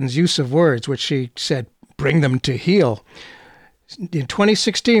Hillary Clinton's use of words, which she said, bring them to heel, in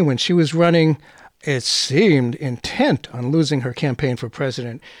 2016, when she was running, it seemed intent on losing her campaign for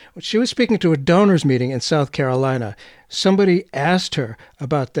president. When she was speaking to a donors meeting in South Carolina, somebody asked her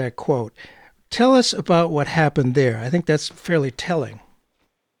about that quote. Tell us about what happened there. I think that's fairly telling.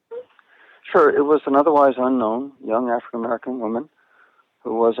 Sure. It was an otherwise unknown young African-American woman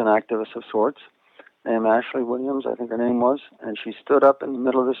who was an activist of sorts, named Ashley Williams, I think her name was, and she stood up in the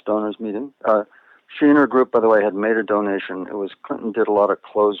middle of this donors meeting. She and her group, by the way, had made a donation. It was Clinton did a lot of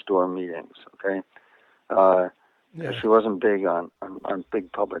closed-door meetings, okay? She wasn't big on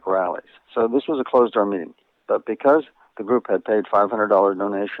big public rallies. So this was a closed-door meeting. But because the group had paid $500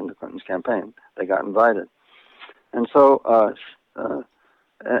 donation to Clinton's campaign, they got invited. And so, and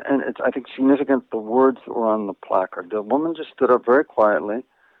it's, I think, significant the words that were on the placard. The woman just stood up very quietly,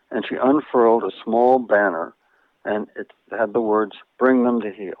 and she unfurled a small banner, and it had the words, "Bring them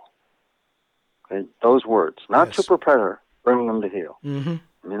to heel." Okay, those words, not super predator, bring them to heel.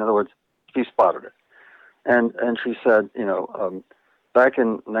 Mm-hmm. In other words, she spotted it. And she said, back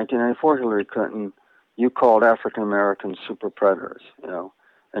in 1994, Hillary Clinton, you called African Americans super predators,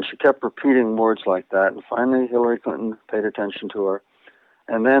 And she kept repeating words like that. And finally, Hillary Clinton paid attention to her.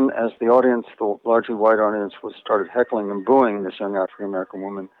 And then as the audience, the largely white audience, started heckling and booing this young African American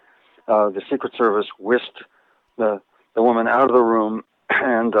woman, the Secret Service whisked the woman out of the room,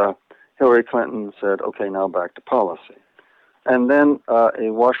 and Hillary Clinton said, "Okay, now back to policy." And then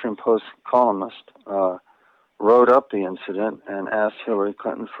a Washington Post columnist wrote up the incident and asked Hillary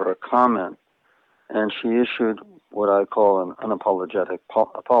Clinton for a comment, and she issued what I call an unapologetic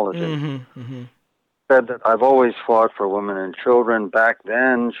apology. Mm-hmm, mm-hmm. Said that I've always fought for women and children. Back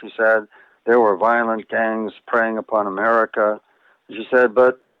then, she said, there were violent gangs preying upon America. She said,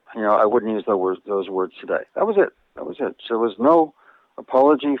 but I wouldn't use those words today. That was it. So there was no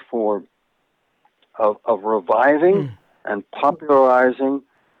apology of reviving and popularizing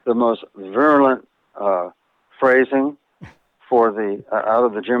the most virulent phrasing for the out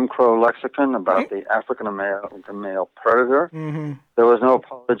of the Jim Crow lexicon about the African American male predator. Mm-hmm. There was no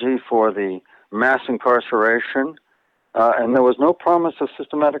apology for the mass incarceration, and there was no promise of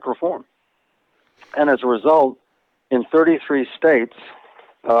systematic reform. And as a result, in 33 states,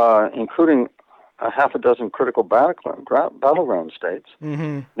 including a half a dozen critical battleground states,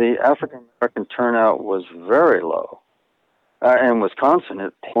 mm-hmm. the African American turnout was very low. In Wisconsin,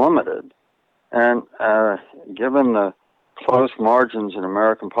 it plummeted. And given the close margins in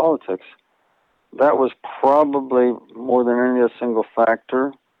American politics, that was probably, more than any other single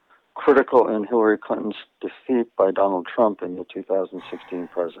factor, critical in Hillary Clinton's defeat by Donald Trump in the 2016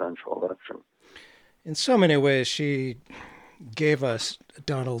 presidential election. In so many ways, she gave us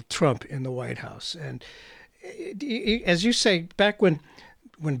Donald Trump in the White House. And as you say, back when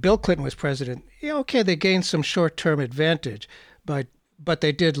Bill Clinton was president, they gained some short-term advantage, but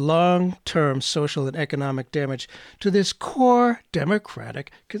they did long-term social and economic damage to this core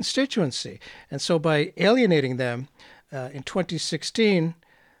Democratic constituency. And so by alienating them in 2016,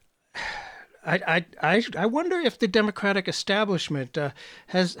 I wonder if the Democratic establishment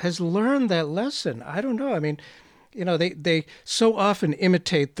has learned that lesson. I don't know. I mean, they so often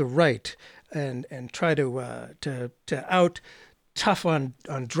imitate the right and try to out tough on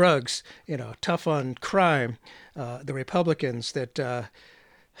drugs, tough on crime, the Republicans, that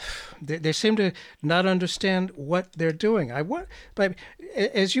they seem to not understand what they're doing. But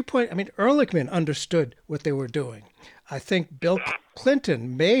as you point, Ehrlichman understood what they were doing. I think Bill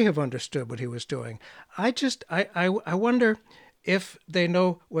Clinton may have understood what he was doing. I wonder if they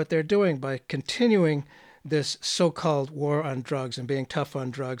know what they're doing by continuing this so-called war on drugs and being tough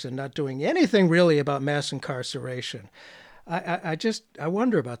on drugs and not doing anything really about mass incarceration. I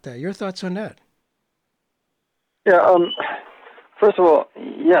wonder about that. Your thoughts on that? Yeah. First of all,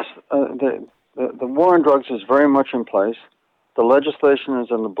 yes, the war on drugs is very much in place. The legislation is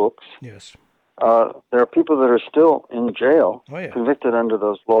in the books. Yes. There are people that are still in jail, convicted under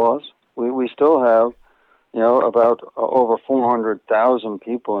those laws. We still have, about over 400,000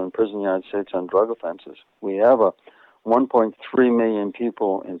 people in prison in the United States on drug offenses. We have 1.3 million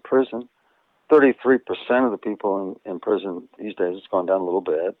people in prison. 33% of the people in prison these days, it's gone down a little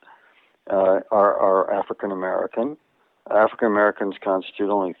bit, are African American. African Americans constitute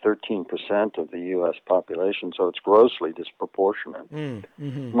only 13% of the U.S. population, so it's grossly disproportionate.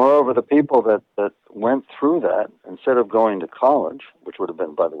 Mm-hmm. Moreover, the people that went through that, instead of going to college, which would have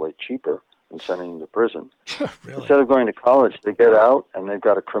been, by the way, cheaper than sending them to prison, really? Instead of going to college, they get out and they've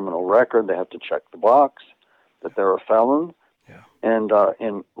got a criminal record. They have to check the box that they're a felon. Yeah. And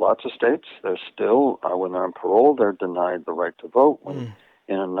in lots of states, they're still, when they're on parole, they're denied the right to vote.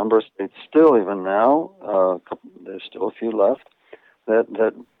 In a number of states, still, even now, there's still a few left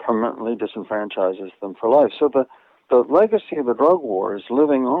that permanently disenfranchises them for life. So the legacy of the drug war is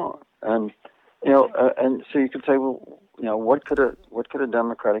living on, and and so you could say, well, what could a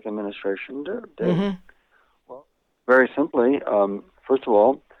Democratic administration do? Mm-hmm. Well, very simply, first of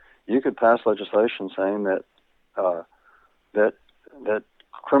all, you could pass legislation saying that that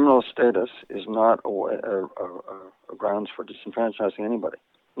criminal status is not a grounds for disenfranchising anybody.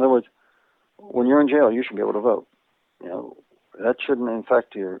 In other words, when you're in jail, you should be able to vote. That shouldn't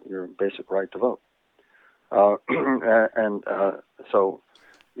affect your basic right to vote. So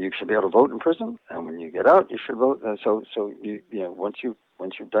you should be able to vote in prison, and when you get out, you should vote. So once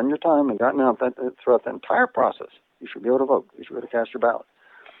you've done your time and gotten out, throughout the entire process, you should be able to vote. You should be able to cast your ballot.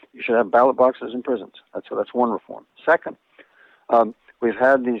 You should have ballot boxes in prisons. That's one reform. Second, we've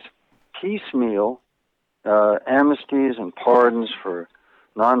had these piecemeal amnesties and pardons for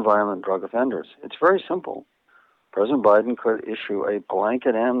nonviolent drug offenders. It's very simple. President Biden could issue a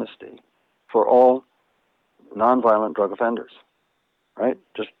blanket amnesty for all nonviolent drug offenders, right?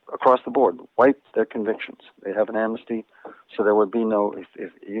 Just across the board, wipe their convictions. They have an amnesty, so there would be no.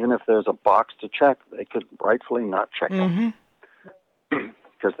 Even if there's a box to check, they could rightfully not check it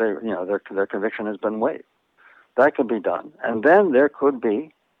because their conviction has been waived. That could be done, and then there could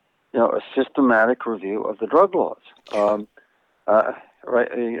be, a systematic review of the drug laws.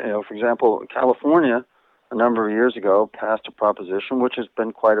 Right? For example, California, a number of years ago, passed a proposition which has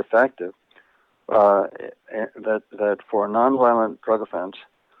been quite effective. That for a nonviolent drug offense,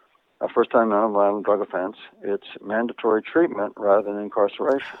 a first-time nonviolent drug offense, it's mandatory treatment rather than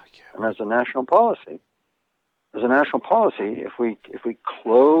incarceration. And as a national policy, if we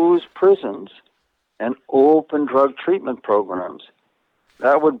close prisons and open drug treatment programs,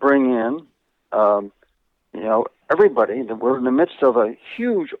 that would bring in, everybody. We're in the midst of a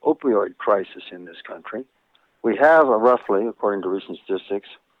huge opioid crisis in this country. We have roughly, according to recent statistics,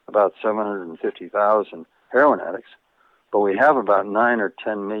 about 750,000 heroin addicts, but we have about 9 or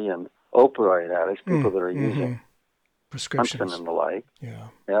 10 million opioid addicts, people that are using prescriptions and the like. Yeah.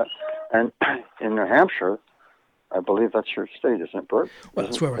 And in New Hampshire, I believe that's your state, isn't it, Bert? Well,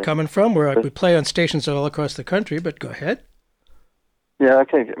 that's where we're coming from. We play on stations all across the country, but go ahead. Yeah,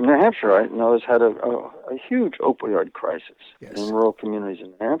 okay. New Hampshire, I know, has had a huge opioid crisis in rural communities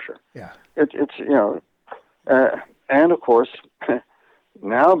in New Hampshire. Yeah. And of course,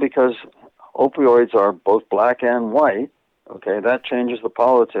 now because opioids are both black and white, okay, that changes the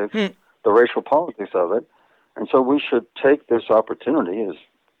politics, the racial politics of it. And so we should take this opportunity, as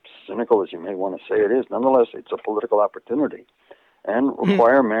cynical as you may want to say it is, nonetheless, it's a political opportunity, and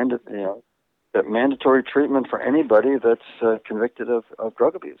require mandatory treatment for anybody that's convicted of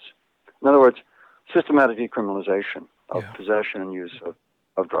drug abuse. In other words, systematic decriminalization of possession and use of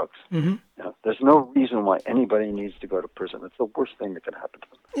drugs. There's no reason why anybody needs to go to prison. It's the worst thing that could happen to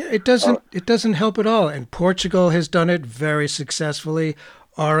them. Yeah, it doesn't help at all. And Portugal has done it very successfully.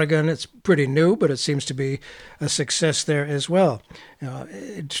 Oregon, it's pretty new, but it seems to be a success there as well.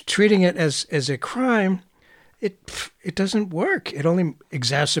 Treating it as a crime, it doesn't work. It only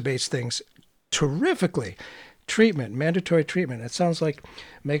exacerbates things terrifically. Mandatory treatment. It sounds like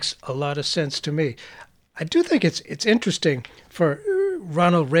makes a lot of sense to me. I do think it's interesting for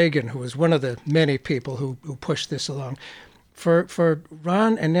Ronald Reagan, who was one of the many people who pushed this along. For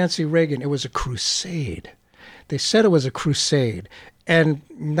Ron and Nancy Reagan, it was a crusade. They said it was a crusade. And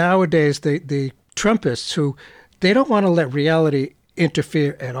nowadays, the Trumpists, who they don't want to let reality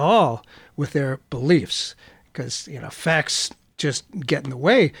interfere at all with their beliefs, because facts just get in the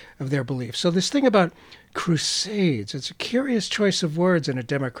way of their beliefs. So this thing about crusades, it's a curious choice of words in a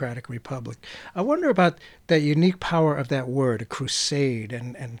democratic republic. I wonder about that unique power of that word, a crusade,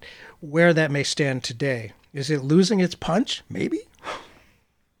 and where that may stand today. Is it losing its punch? Maybe?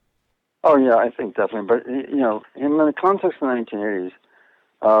 Oh, yeah, I think definitely. But, in the context of the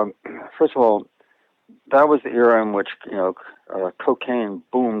 1980s, first of all, that was the era in which, cocaine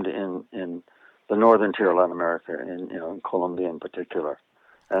boomed in the northern tier of Latin America, in Colombia in particular.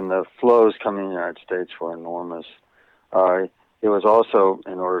 And the flows coming in the United States were enormous. It was also,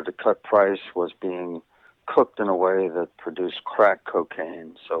 in order to cut price, was being cooked in a way that produced crack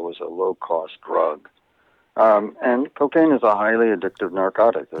cocaine, so it was a low-cost drug. And cocaine is a highly addictive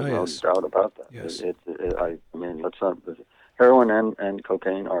narcotic. There's no doubt about that. Yes. Let's not. Heroin and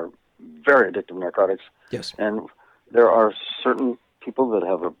cocaine are very addictive narcotics. Yes. And there are certain people that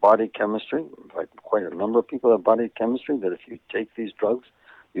have a body chemistry, like quite a number of people have body chemistry, that if you take these drugs,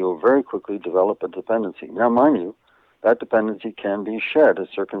 you will very quickly develop a dependency. Now, mind you, that dependency can be shed as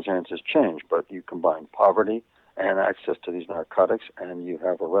circumstances change, but you combine poverty and access to these narcotics, and you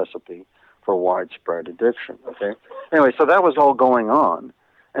have a recipe for widespread addiction. Okay. Anyway, so that was all going on,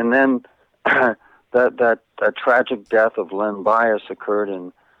 and then that tragic death of Len Bias occurred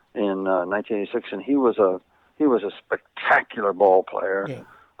in 1986, and he was a spectacular ball player.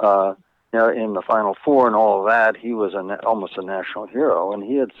 Yeah. In the Final Four and all of that, he was almost a national hero, and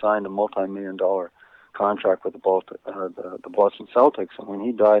he had signed a multi-million-dollar contract with the Boston Celtics. And when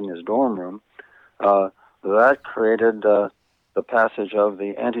he died in his dorm room, that created the passage of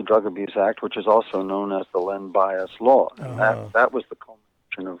the Anti-Drug Abuse Act, which is also known as the Len-Bias Law. And that was the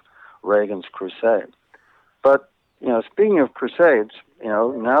culmination of Reagan's crusade. But, speaking of crusades,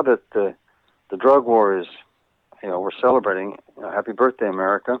 now that the drug war is, we're celebrating, happy birthday,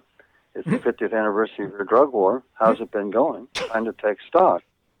 America. It's the 50th anniversary of the drug war. How's it been going? Time to take stock.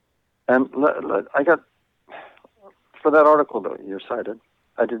 And I got, for that article that you cited,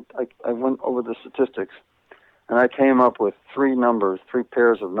 I went over the statistics, and I came up with three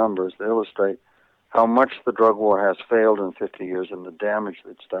pairs of numbers that illustrate how much the drug war has failed in 50 years and the damage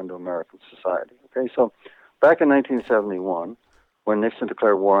that it's done to American society. Okay, so back in 1971, when Nixon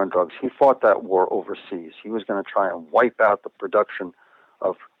declared war on drugs, he fought that war overseas. He was going to try and wipe out the production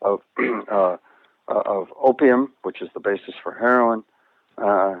of opium, which is the basis for heroin,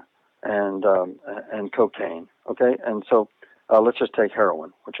 and cocaine. Okay, and so let's just take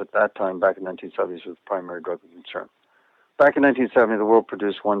heroin, which at that time, back in the 1970s, was the primary drug of concern. Back in 1970, the world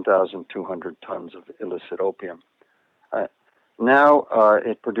produced 1,200 tons of illicit opium. Now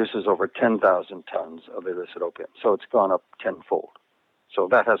it produces over 10,000 tons of illicit opium, so it's gone up tenfold. So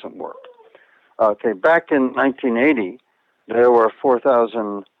that hasn't worked. Okay, back in 1980, there were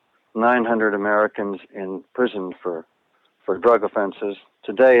 4,900 Americans in prison for drug offenses.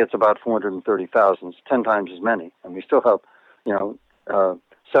 Today, it's about 430,000. It's 10 times as many, and we still have,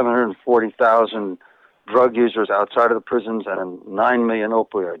 740,000 drug users outside of the prisons and 9 million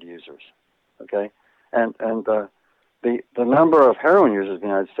opioid users. Okay, and the number of heroin users in the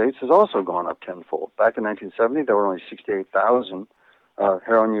United States has also gone up tenfold. Back in 1970, there were only 68,000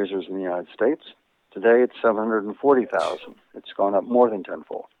 heroin users in the United States. Today, it's 740,000. It's gone up more than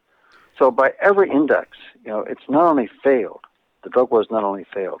tenfold. So by every index, it's not only failed, the drug war has not only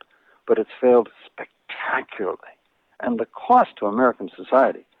failed, but it's failed spectacularly. And the cost to American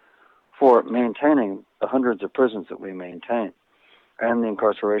society for maintaining the hundreds of prisons that we maintain and the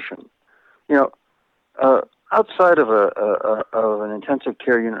incarceration, outside of an intensive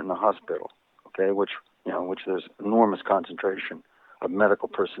care unit in the hospital, okay, which there's enormous concentration of medical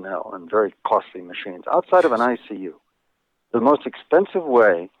personnel and very costly machines, outside of an ICU, the most expensive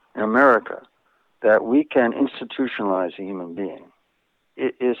way in America that we can institutionalize a human being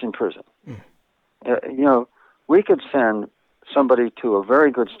is in prison. We could send somebody to a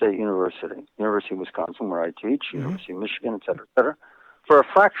very good state university, University of Wisconsin, where I teach, University of Michigan, et cetera, for a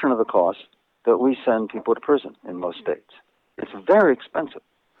fraction of the cost that we send people to prison in most states. It's very expensive.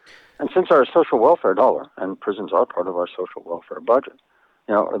 And since our social welfare dollar, and prisons are part of our social welfare budget,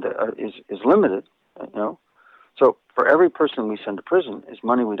 is limited, so for every person we send to prison is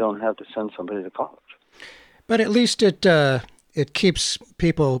money we don't have to send somebody to college. But at least it keeps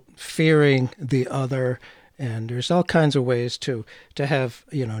people fearing the other, and there's all kinds of ways to have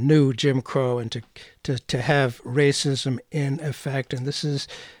new Jim Crow and to have racism in effect, and this is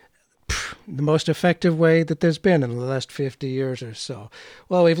the most effective way that there's been in the last 50 years or so.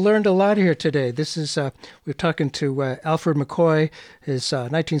 Well, we've learned a lot here today. This is we're talking to Alfred McCoy, his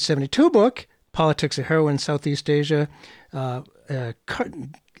 1972 book, Politics of Heroin in Southeast Asia.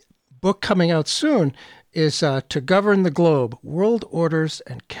 Book coming out soon is To Govern the Globe, World Orders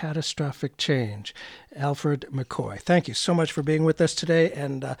and Catastrophic Change. Alfred McCoy, thank you so much for being with us today,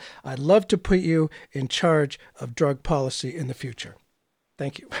 and I'd love to put you in charge of drug policy in the future.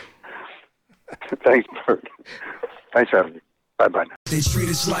 Thank you. Thanks, Bert. Thanks for having me. Bye-bye. They treat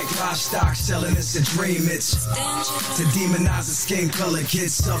us like livestock, selling us a dream. It's to demonize the skin color.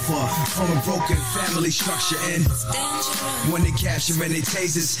 Kids suffer from a broken family structure. And when they capture and they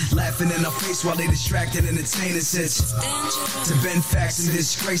tase us, laughing in our face while they distracted entertainers. It's to bend facts and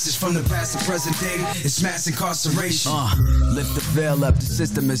disgraces from the past to present day. It's mass incarceration. Lift the veil up, the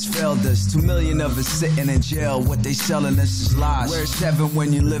system has failed us. 2 million of us sitting in jail. What they selling us is lies. Where's heaven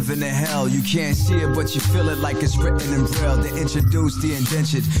when you living in hell? You can't see it, but you feel it like it's written in braille. They introduced the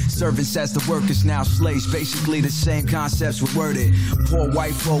indentured servants as the workers, now slaves. Basically the same concepts were worded. Poor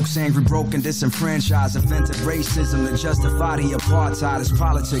white folks, angry, broken, disenfranchised, invented racism to justify the apartheid as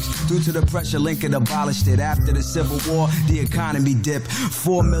politics. Due to the pressure, Lincoln abolished it. After the Civil War, the economy dipped.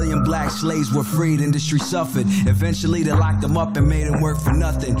 4 million black slaves were freed, industry suffered. Eventually they locked them up and made them work for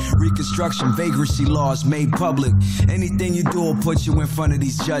nothing. Reconstruction, vagrancy laws made public. Anything you do will put you in front of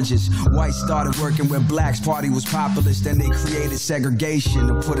these judges. Whites started working where blacks, party was populist, then they created segregation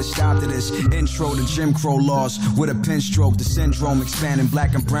to put a stop to this. Intro to Jim Crow laws with a pen stroke. The syndrome expanding,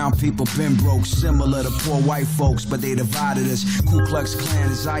 black and brown people been broke. Similar to poor white folks, but they divided us. Ku Klux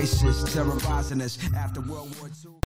Klan is ISIS, terrorizing us after World War II.